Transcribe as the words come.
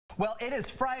Well, it is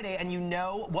Friday, and you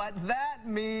know what that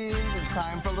means. It's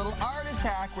time for a little art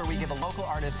attack, where we give a local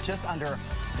artist just under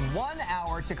 1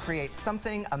 hour to create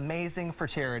something amazing for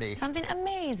charity. Something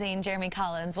amazing. Jeremy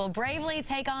Collins will bravely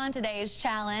take on today's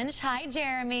challenge. Hi,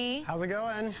 Jeremy. How's it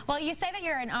going? Well, you say that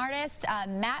you're an artist, a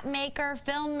map maker,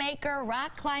 filmmaker,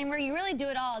 rock climber. You really do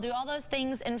it all. Do all those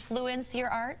things influence your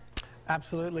art?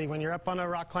 Absolutely. When you're up on a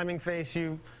rock climbing face,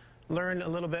 you learn a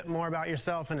little bit more about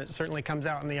yourself, and it certainly comes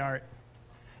out in the art.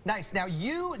 Nice. Now,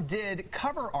 you did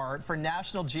cover art for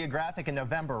National Geographic in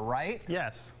November, right?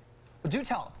 Yes. Do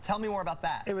tell me more about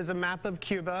that. It was a map of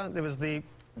Cuba. It was the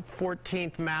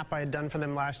 14th map I had done for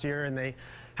them last year, and they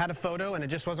had a photo, and it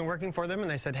just wasn't working for them, and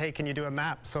they said, hey, can you do a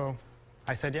map? So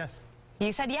I said yes.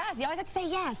 You said yes. You always have to say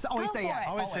yes. Always say yes.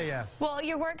 Always say yes. Well,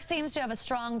 your work seems to have a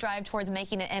strong drive towards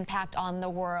making an impact on the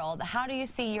world. How do you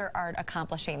see your art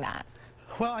accomplishing that?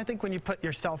 Well, I think when you put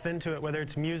yourself into it, whether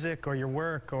it's music or your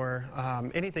work or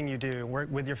anything you do, work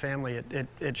with your family,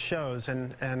 it shows.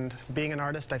 And being an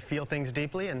artist, I feel things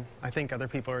deeply, and I think other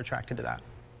people are attracted to that.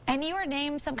 And you were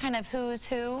named some kind of who's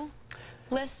who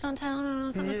list on town. I don't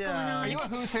know, something's going on. Are you a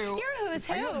who's who? You're a who's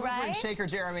who, Are you a right? and shaker,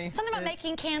 Jeremy? Something about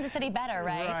making Kansas City better,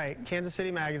 right? Right. Kansas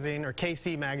City Magazine, or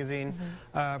KC Magazine,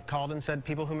 called and said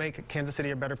people who make Kansas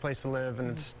City a better place to live, and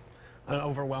it's an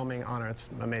overwhelming honor. It's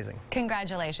amazing.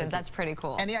 Congratulations. That's pretty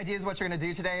cool. Any ideas what you're going to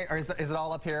do today, or is it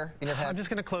all up here in your head? I'm just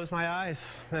going to close my eyes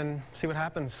and see what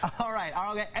happens. All right.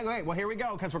 Okay, well, here we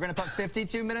go, because we're going to put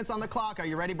 52 minutes on the clock. Are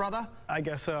you ready, brother? I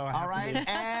guess so. All right,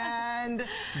 and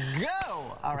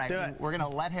go. All right, do it. We're going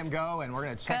to let him go, and we're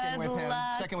going to check in with him,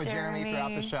 check in with Jeremy throughout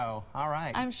the show. All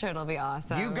right. I'm sure it'll be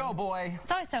awesome. You go, boy.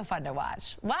 It's always so fun to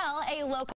watch. Well, a local